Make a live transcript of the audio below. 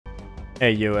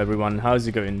Hey yo everyone, how's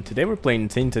it going? Today we're playing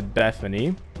Tainted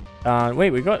Bethany. Wait,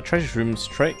 we got a treasure room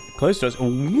straight close to us.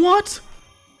 What?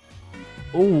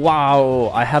 Oh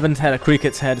wow, I haven't had a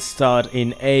cricket's head start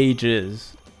in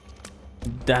ages.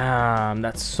 Damn,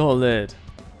 that's solid.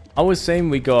 I was saying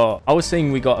we got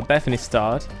a Bethany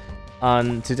start,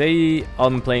 and today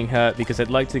I'm playing her because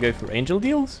I'd like to go for angel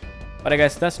deals. But I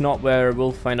guess that's not where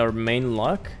we'll find our main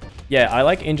luck. Yeah, I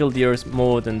like angel deals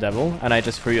more than devil, and I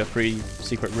just threw a free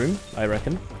secret room, I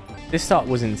reckon. This start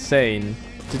was insane.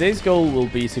 Today's goal will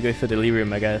be to go for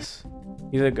delirium, I guess.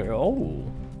 Either go.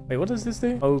 Oh, wait, what does this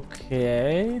do?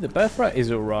 Okay, the birthright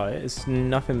is alright. It's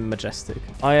nothing majestic.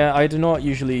 I do not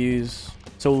usually use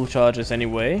soul charges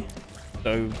anyway,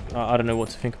 so I don't know what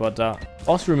to think about that.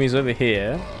 Boss room is over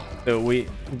here, so we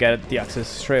get the access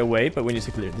straight away, but we need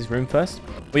to clear this room first.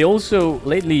 We also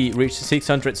lately reached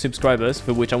 600 subscribers,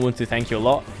 for which I want to thank you a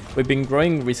lot. We've been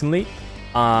growing recently,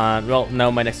 and well,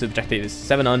 now my next objective is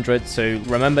 700, so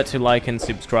remember to like and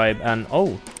subscribe. And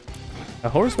oh, a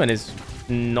horseman is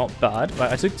not bad,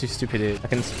 but I took too stupid hit. I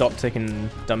can stop taking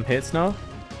dumb hits now.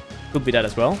 Could be that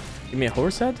as well. Give me a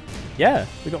horse head. Yeah,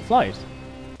 we got flight.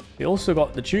 We also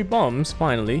got the 2 bombs,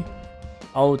 finally.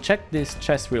 I'll check this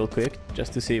chest real quick,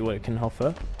 just to see what it can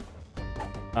offer.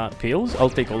 Peels, I'll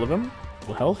take all of them.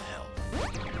 Full health.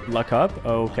 Luck up,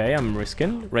 okay, I'm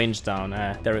risking. Range down,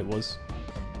 there it was.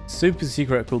 Super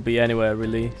secret could be anywhere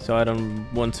really, so I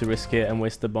don't want to risk it and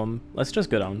waste the bomb. Let's just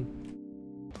go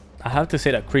down. I have to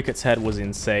say that Cricket's head was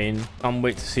insane. Can't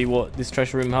wait to see what this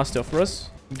treasure room has to offer us.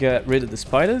 Get rid of the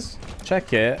spiders,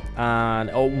 check it, and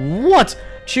oh, what?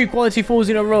 2 quality 4s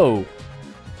in a row.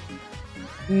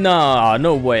 Nah,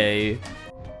 no way.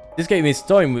 This game is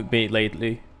toying with me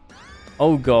lately.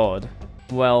 Oh god.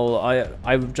 Well,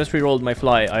 I've just rerolled my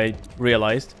fly, I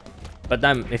realized. But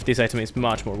damn, if this item is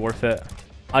much more worth it.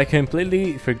 I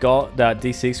completely forgot that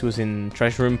D6 was in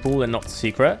treasure room pool and not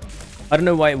secret. I don't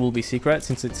know why it will be secret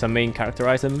since it's a main character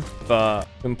item, but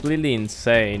completely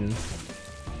insane.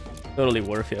 Totally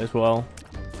worth it as well.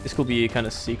 This could be kind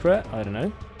of secret, I don't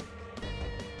know.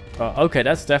 Okay,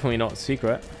 that's definitely not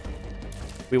secret.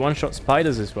 We one-shot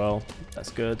spiders as well. That's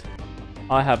good.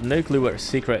 I have no clue where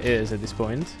secret is at this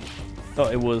point.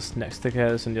 Thought it was next to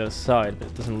chaos on the other side, but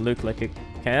it doesn't look like it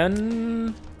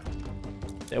can.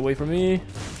 Stay away from me.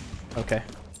 Okay.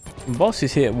 Boss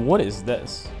is here. What is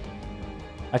this?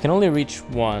 I can only reach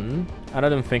one, and I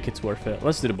don't think it's worth it.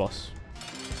 Let's do the boss.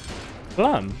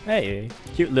 Blam! Hey,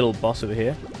 cute little boss over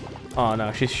here. Oh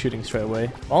no, she's shooting straight away.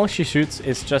 While she shoots,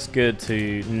 it's just good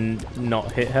to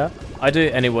not hit her. I do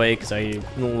it anyway because I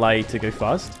like to go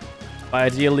fast. But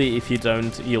ideally, if you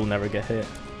don't, you'll never get hit.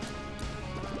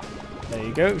 There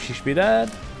you go, she should be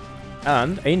dead.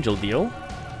 And angel deal.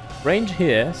 Range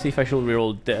here, see if I should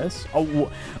reroll this.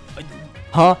 Oh,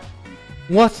 huh?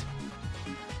 What?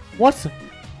 What?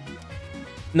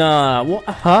 Nah, what?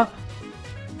 Huh?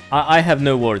 I have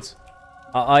no words.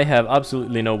 I have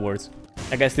absolutely no words.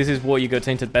 I guess this is what you go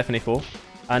Tainted Bethany for.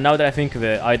 And now that I think of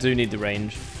it, I do need the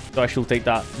range. So I should take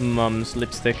that mum's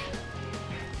lipstick.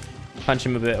 Punch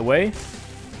him a bit away.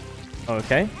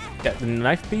 Okay. Get the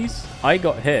knife piece. I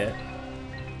got hit.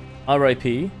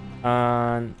 RIP.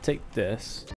 And take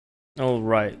this.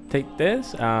 Alright. Take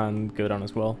this and go down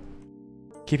as well.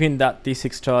 Keeping that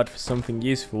D6 charge for something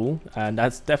useful. And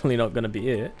that's definitely not going to be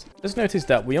it. Just notice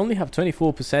that we only have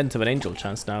 24% of an angel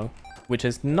chance now, which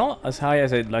is not as high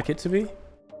as I'd like it to be.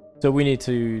 So we need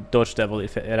to dodge devil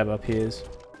if it ever appears.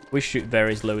 We shoot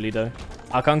very slowly though.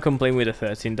 I can't complain with a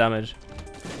 13 damage.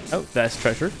 Oh, there's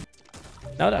treasure.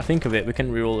 Now that I think of it, we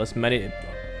can reroll as many...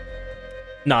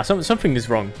 Nah, something is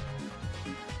wrong.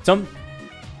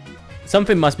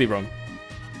 Something must be wrong.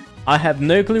 I have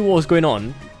no clue what was going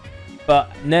on,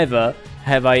 but never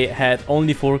have I had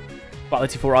only 4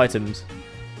 quality 4 items.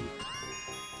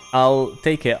 I'll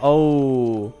take it.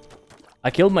 Oh...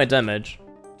 I killed my damage,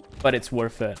 but it's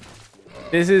worth it.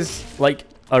 This is like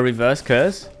a reverse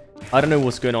curse. I don't know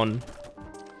what's going on.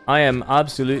 I am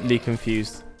absolutely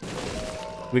confused.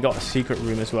 We got a secret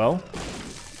room as well.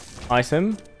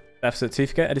 Item. Theft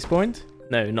certificate at this point?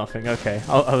 No, nothing. Okay,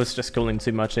 I was just calling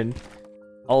too much in.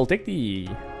 I'll take the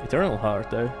eternal heart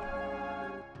though.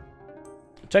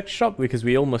 Check shop because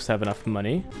we almost have enough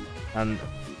money. And...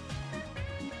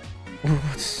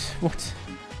 What?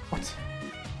 What?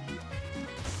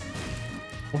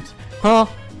 Huh?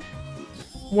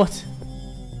 What?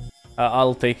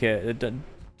 I'll take it.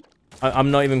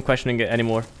 I'm not even questioning it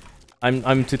anymore.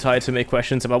 I'm too tired to make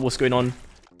questions about what's going on.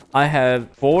 I have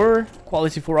 4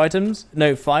 quality 4 items.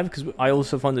 No, 5 because I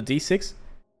also found the D6.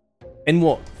 In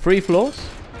what? 3 floors?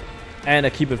 And a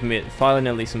cube of meat.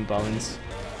 Finally some balance.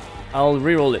 I'll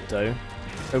reroll it though.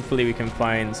 Hopefully we can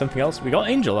find something else. We got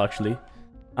Angel, actually.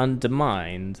 And the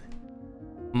Mind.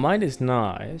 Mind is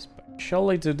nice, but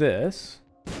shall I do this?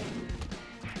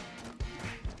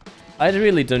 I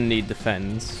really don't need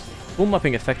defense. Full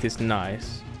mapping effect is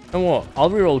nice. And what? I'll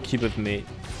reroll Cube of Meat.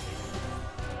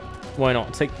 Why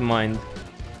not? Take the Mind.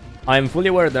 I am fully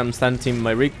aware that I'm stunting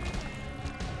my rig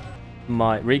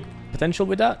potential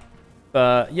with that.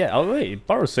 But yeah, oh wait,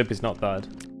 Borrow Soap is not bad.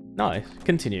 Nice.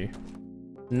 Continue.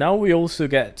 Now we also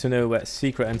get to know where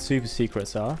secret and super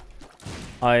secrets are.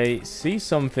 I see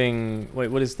something... Wait,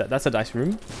 what is that? That's a dice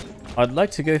room. I'd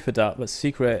like to go for that, but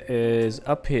secret is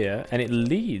up here, and it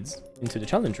leads into the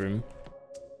challenge room.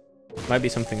 Might be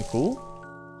something cool.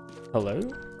 Hello.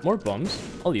 More bombs.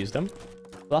 I'll use them.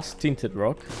 Plus Tainted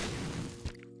Rock.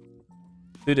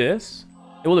 Do this.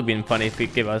 It would have been funny if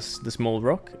it gave us the small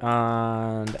rock.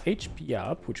 And HP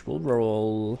up, which will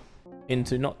roll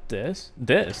into not this.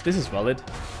 This is valid.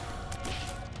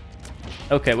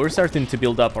 Okay, we're starting to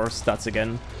build up our stats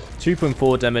again.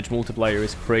 2.4 damage multiplier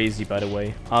is crazy, by the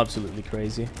way. Absolutely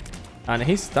crazy. And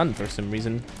he's stunned for some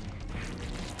reason.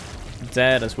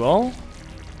 Dead as well.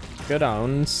 Go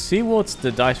down. See what's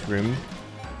the dice room.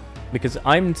 Because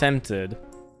I'm tempted.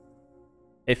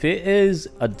 If it is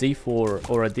a D4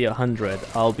 or a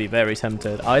D100, I'll be very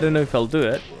tempted. I don't know if I'll do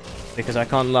it. Because I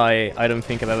can't lie, I don't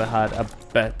think I've ever had a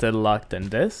better luck than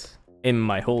this. In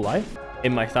my whole life.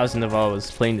 In my thousands of hours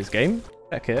playing this game.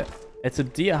 Check it. It's a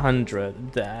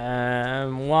D100.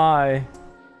 Damn, why?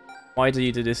 Why do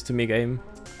you do this to me, game?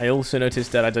 I also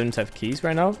noticed that I don't have keys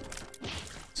right now.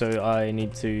 So I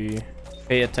need to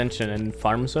pay attention and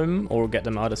farm some or get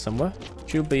them out of somewhere.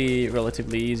 Should be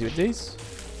relatively easy with these.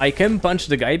 I can punch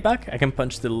the guy back. I can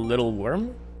punch the little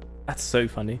worm. That's so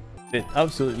funny. Did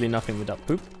absolutely nothing with that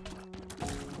poop.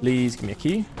 Please give me a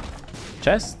key.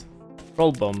 Chest.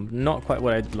 Roll bomb. Not quite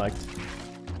what I'd liked.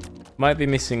 Might be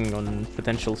missing on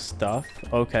potential stuff.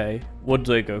 Okay. What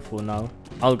do I go for now?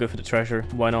 I'll go for the treasure.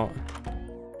 Why not?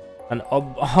 An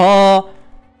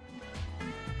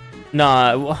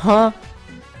Nah.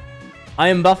 I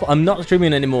am baffled. I'm not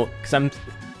streaming anymore because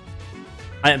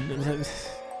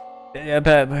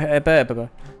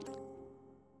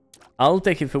I'll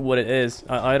take it for what it is.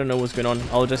 I don't know what's going on.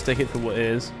 I'll just take it for what it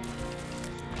is.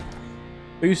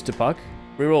 Booster pack.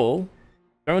 Reroll.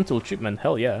 Parental treatment.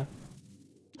 Hell yeah.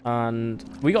 And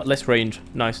we got less range.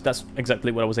 Nice. That's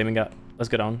exactly what I was aiming at. Let's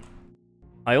go down.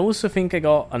 I also think I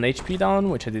got an HP down,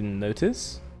 which I didn't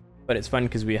notice. But it's fine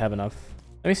because we have enough.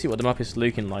 Let me see what the map is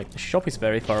looking like. The shop is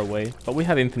very far away, but we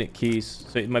have infinite keys,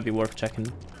 so it might be worth checking.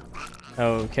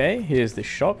 Okay, here's the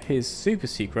shop. Here's super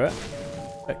secret.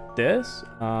 Check this.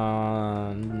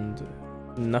 And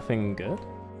nothing good.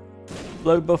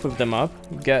 Blow both of them up.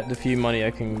 Get the few money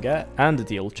I can get. And the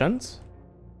deal chance.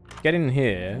 Get in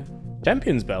here.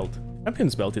 Champion's belt.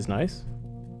 Champion's belt is nice.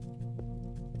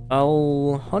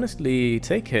 I'll honestly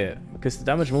take it, because the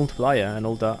damage multiplier and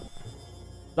all that.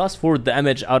 +4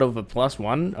 damage out of a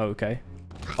 +1? Okay.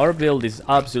 Our build is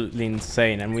absolutely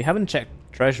insane, and we haven't checked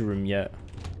treasure room yet.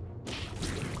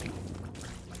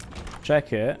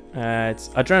 Check it. It's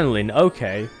adrenaline.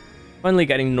 Okay. Finally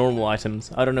getting normal items.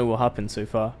 I don't know what happened so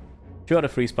far. 2 out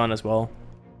of 3 spawn as well.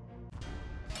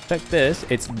 Check this.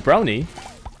 It's Brownie.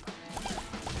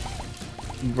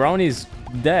 Brownie's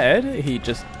dead. He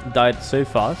just died so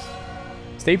fast.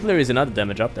 Stapler is another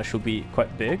damage up. That should be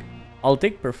quite big. I'll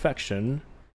take Perfection.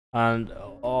 And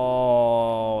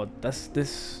oh, does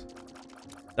this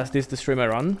destroy my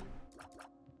run?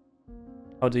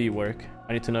 How do you work?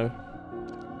 I need to know.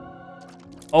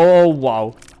 Oh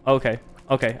wow. Okay.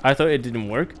 Okay. I thought it didn't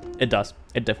work. It does.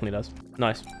 It definitely does.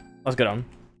 Nice. Let's go down.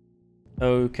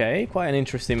 Okay, quite an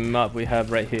interesting map we have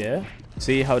right here.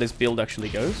 See how this build actually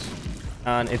goes.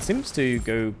 And it seems to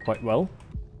go quite well.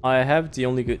 I have the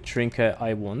only good trinket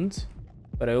I want.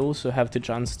 But I also have the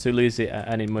chance to lose it at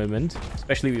any moment,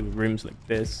 especially with rooms like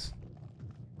this.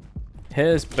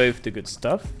 Here's both the good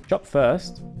stuff. Chop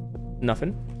first.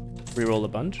 Nothing. Reroll a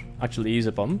bunch. Actually use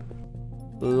a bomb.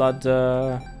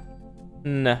 Ladder.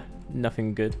 Nah,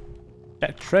 nothing good.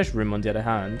 Check treasure room on the other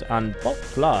hand. And bot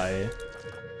fly.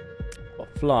 Bot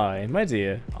fly. My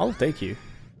dear, I'll take you.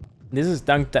 This is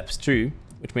Dank Depths 2,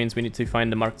 which means we need to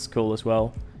find the marked skull as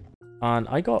well. And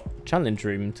I got challenge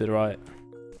room to the right.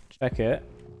 Check it.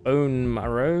 Bone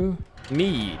marrow.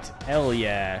 Meat. Hell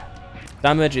yeah.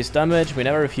 Damage is damage. We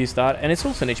never refuse that. And it's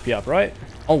also an HP up, right?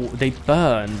 Oh, they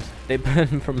burned. They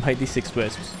burned from my D6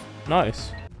 wisps.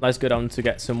 Nice. Let's go down to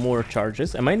get some more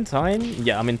charges. Am I in time?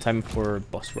 Yeah, I'm in time for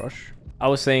boss rush. I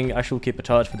was saying I should keep a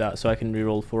charge for that so I can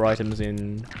reroll 4 items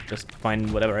in. Just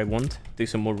find whatever I want. Do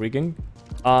some more rigging.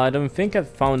 I don't think I've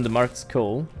found the marked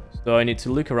skull. So I need to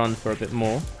look around for a bit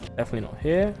more. Definitely not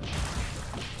here.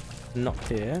 Not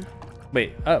here.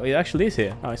 Wait, oh, it actually is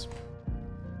here. Nice.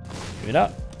 Give me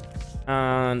that.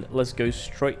 And let's go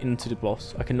straight into the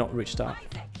boss. I cannot reach that.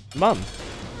 Mum!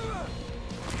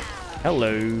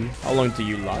 Hello. How long do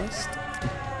you last?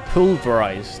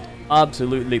 Pulverized.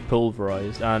 Absolutely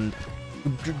pulverized. And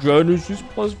Genesis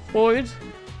plus void?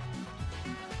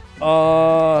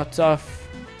 Tough.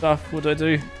 Tough. What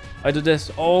do? I do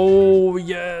this. Oh,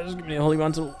 yes. Give me a holy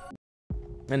mantle.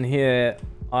 And here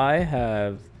I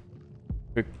have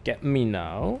Forget Me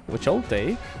Now, which I'll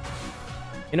take.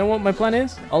 You know what my plan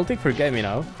is? I'll take Forget Me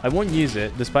Now. I won't use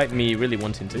it, despite me really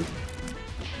wanting to.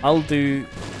 I'll do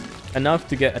enough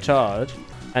to get a charge,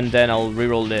 and then I'll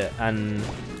reroll it and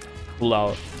pull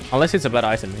out. Unless it's a bad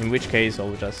item, in which case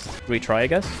I'll just retry, I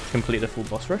guess. Complete the full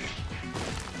boss rush.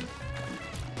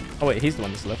 Oh wait, he's the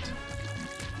one that's left.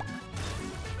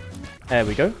 There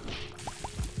we go.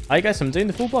 I guess I'm doing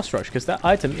the full boss rush, because that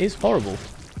item is horrible.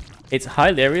 It's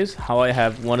hilarious how I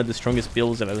have one of the strongest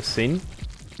builds I've ever seen.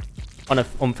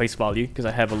 On face value, because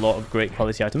I have a lot of great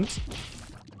quality items.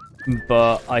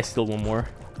 But I still want more.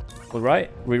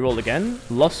 Alright, reroll again.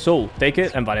 Lost Soul. Take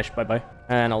it and vanish. Bye-bye.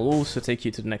 And I'll also take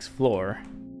you to the next floor.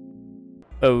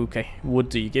 Okay, what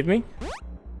do you give me?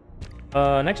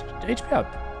 Next HP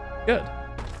up. Good.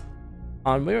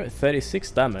 And we're at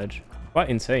 36 damage. Quite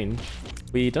insane.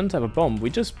 We don't have a bomb, we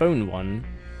just boned one.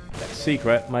 That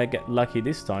secret might get lucky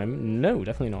this time. No,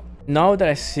 definitely not. Now that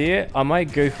I see it, I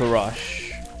might go for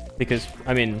Rush. Because,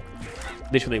 I mean,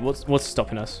 literally, what's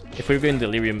stopping us? If we're going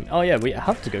Delirium... Oh yeah, we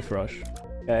have to go for Rush.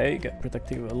 Okay, get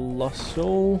Protecting a Lost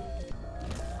Soul.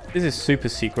 This is super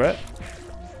secret.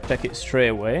 Check it straight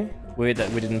away. Weird that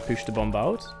we didn't push the bomb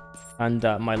out. And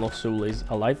my Lost Soul is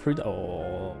alive through the...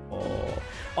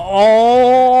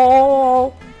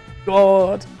 Oh,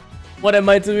 God. What am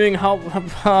I doing? How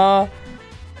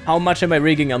much am I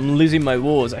rigging? I'm losing my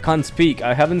words. I can't speak.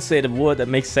 I haven't said a word that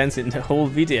makes sense in the whole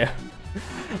video.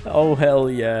 Oh, hell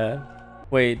yeah.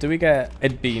 Wait, do we get...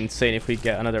 It'd be insane if we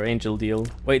get another angel deal.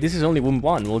 Wait, this is only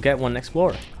one. We'll get one next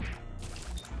floor.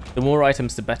 The more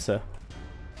items, the better.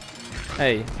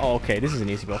 Hey. Oh, okay. This is an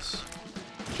easy boss.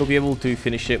 We'll be able to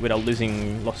finish it without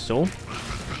losing Lost Soul.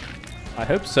 I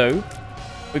hope so.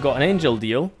 We got an angel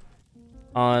deal.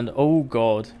 And oh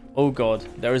god. Oh god.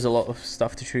 There is a lot of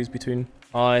stuff to choose between.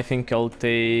 I think I'll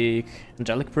take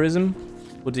Angelic Prism.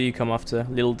 What do you come after?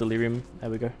 Little Delirium. There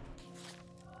we go.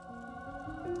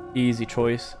 Easy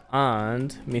choice.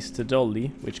 And Mr.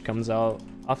 Dolly, which comes out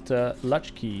after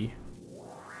Latchkey.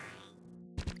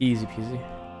 Easy peasy.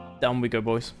 Down we go,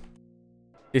 boys.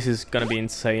 This is gonna be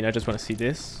insane. I just want to see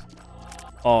this.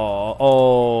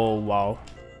 Oh, wow.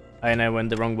 And I went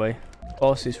the wrong way.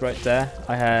 Boss is right there.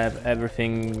 I have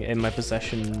everything in my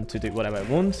possession to do whatever I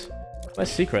want.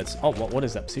 Where's secrets? Oh, what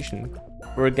is that position?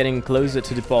 We're getting closer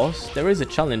to the boss. There is a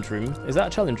challenge room. Is that a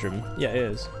challenge room? Yeah, it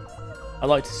is. I'd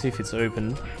like to see if it's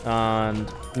open.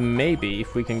 And maybe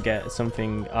if we can get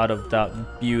something out of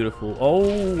that beautiful...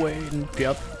 Oh, wait.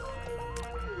 Yep.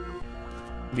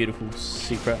 Beautiful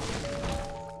secret.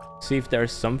 See if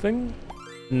there's something.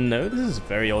 No, this is a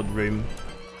very odd room.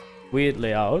 Weird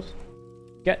layout.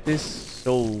 Get this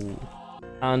soul.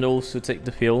 And also take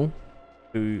the fuel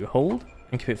to hold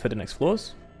and keep it for the next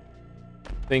floors.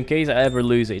 So in case I ever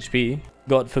lose HP,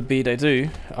 God forbid I do,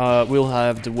 we'll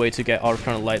have the way to get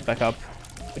Arcana Light back up.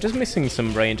 We're just missing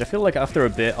some range. I feel like after a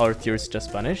bit our tears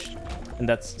just vanished. And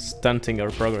that's stunting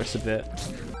our progress a bit.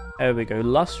 There we go.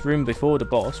 Last room before the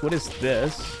boss. What is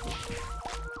this?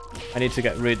 I need to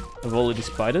get rid of all of these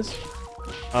spiders.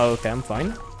 Oh, okay, I'm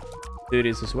fine. Do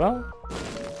this as well.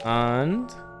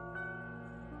 And...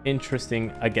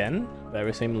 interesting again.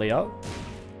 Very same layout.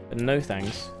 But no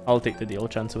thanks. I'll take the deal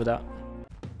chance with that.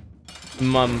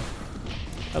 Mum.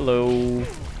 Hello.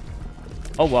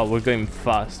 Oh wow, we're going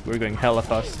fast. We're going hella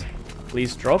fast.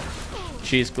 Please drop.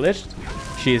 She is glitched.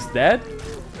 She is dead.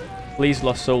 Please,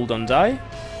 Lost Soul, don't die.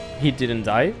 He didn't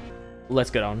die. Let's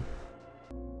go down.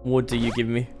 What do you give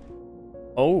me?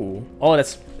 Oh. Oh,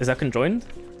 is that conjoined?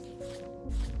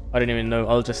 I didn't even know.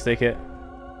 I'll just take it.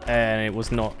 And it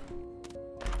was not.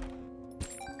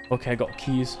 Okay, I got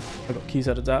keys. I got keys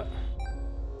out of that.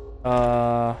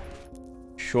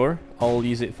 Sure. I'll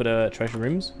use it for the treasure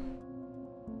rooms.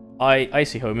 I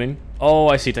see homing. Oh,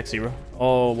 I see Tech Zero.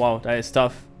 Oh, wow. That is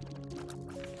tough.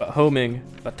 But homing.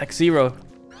 But Tech Zero.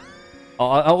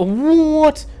 Oh,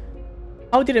 what?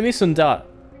 How did I miss on that?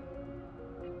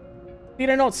 Did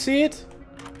I not see it?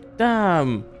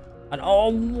 Damn. And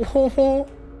oh,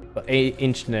 but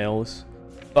 8-inch nails.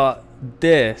 But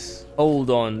this, hold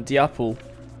on, the apple.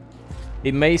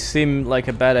 It may seem like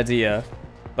a bad idea,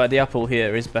 But the apple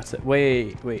here is better.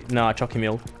 Wait. Nah, Chucky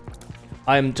Meal.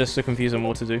 I am just so confused on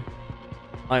what to do.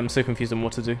 I am so confused on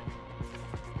what to do.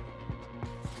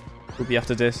 We'll be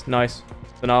after this. Nice.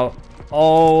 So now...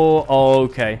 Oh,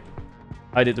 okay.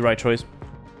 I did the right choice.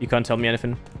 You can't tell me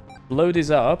anything. Blow this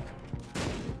up.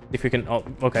 If we can... Oh,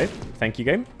 okay. Thank you,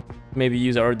 game. Maybe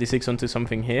use our D6 onto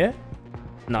something here.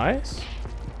 Nice.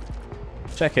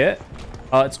 Check it.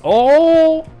 It's...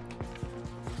 Oh!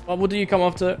 What do you come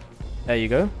after? There you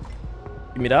go.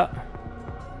 Give me that.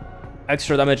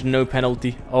 Extra damage, no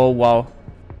penalty. Oh, wow.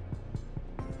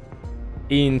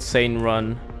 Insane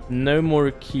run. No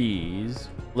more keys.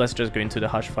 Let's just go into the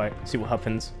hush fight. See what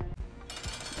happens.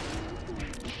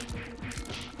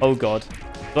 Oh, God.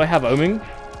 Do I have Oming?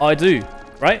 Oh, I do.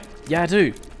 Right? Yeah, I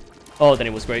do. Oh, then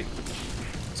it was great.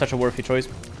 Such a worthy choice.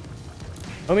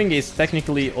 Oming is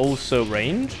technically also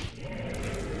range.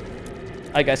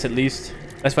 I guess at least.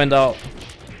 Let's find out.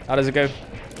 How does it go?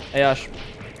 Hey, Ash.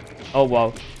 Oh,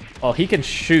 wow. Oh, he can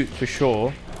shoot for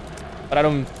sure. But I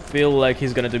don't feel like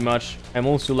he's gonna do much. I'm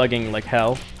also lagging like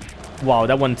hell. Wow,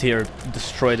 that one tier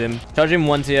destroyed him. Charge him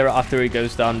one tier after he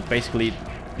goes down, basically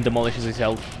demolishes his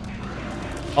health.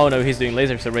 Oh no, he's doing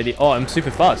lasers already. Oh, I'm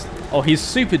super fast. Oh, he's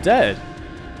super dead.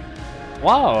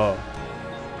 Wow.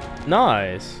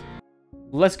 Nice.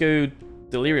 Let's go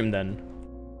Delirium then.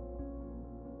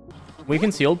 We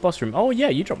can see old boss room. Oh yeah,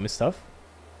 you dropped me stuff.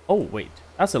 Oh wait,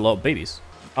 that's a lot of babies.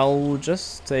 I'll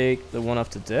just take the one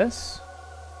after this.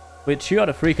 Which you out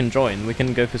of three can join. We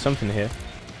can go for something here.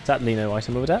 Sadly, no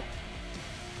item over there.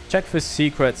 Check for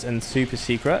secrets and super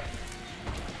secret.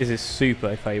 This is super,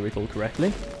 if I recall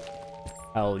correctly.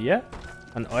 Hell yeah.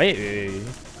 And hey,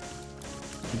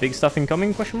 big stuff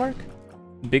incoming? Question mark.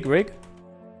 Big rig.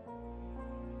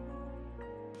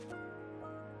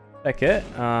 Check it,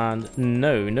 and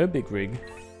no big rig.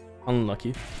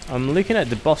 Unlucky. I'm looking at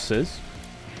the bosses,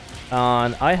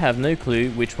 and I have no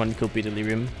clue which one could be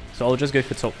Delirium, so I'll just go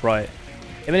for top right.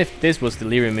 Even if this was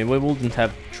Delirium, we wouldn't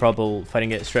have trouble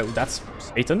fighting it straight. That's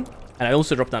Satan, and I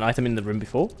also dropped an item in the room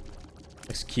before.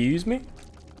 Excuse me?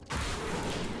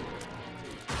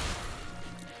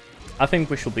 I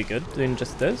think we should be good doing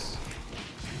just this.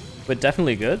 We're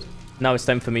definitely good. Now it's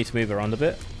time for me to move around a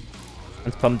bit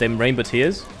and pump them rainbow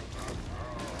tears.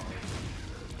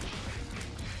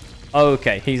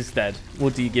 Okay, he's dead.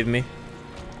 What do you give me?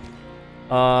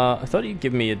 I thought you'd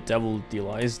give me a devil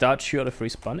dealer. Is that shoot a free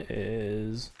spun?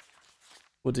 Is...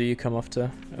 What do you come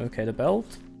after? Okay, the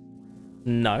belt.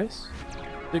 Nice.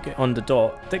 Look it on the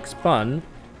dot. Thick spun.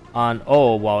 And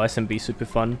oh wow, SMB super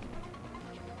fun.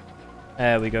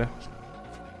 There we go.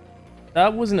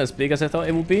 That wasn't as big as I thought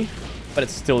it would be, but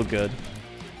it's still good.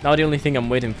 Now the only thing I'm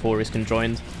waiting for is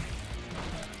conjoined.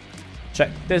 Check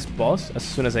this boss as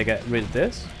soon as I get rid of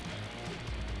this.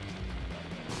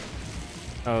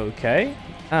 Okay,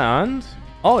 and...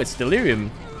 Oh, it's Delirium.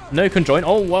 No conjoin.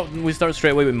 Oh, what? We start straight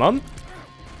away with Mum?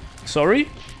 Sorry?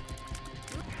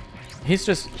 He's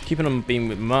just keeping on being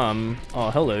with Mum. Oh,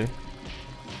 hello.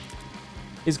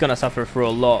 He's gonna suffer for a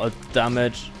lot of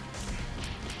damage.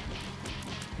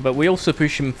 But we also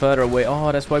push him further away.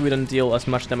 Oh, that's why we don't deal as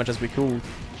much damage as we could.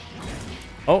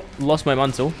 Oh, lost my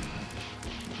mantle.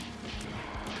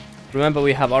 Remember,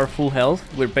 we have our full health.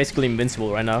 We're basically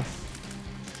invincible right now.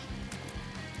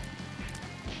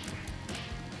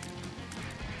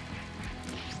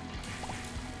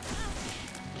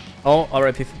 Oh,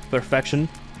 RIP perfection.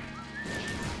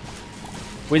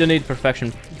 We don't need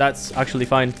perfection. That's actually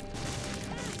fine.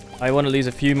 I want to lose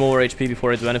a few more HP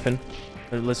before I do anything.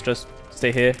 Let's just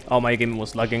stay here. Oh, my game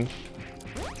was lagging.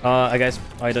 I guess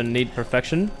I don't need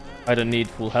perfection. I don't need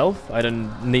full health. I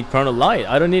don't need Chrono Light.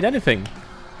 I don't need anything.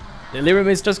 Delirium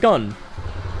is just gone.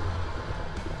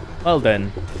 Well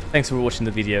then, thanks for watching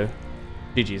the video.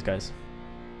 GG's, guys.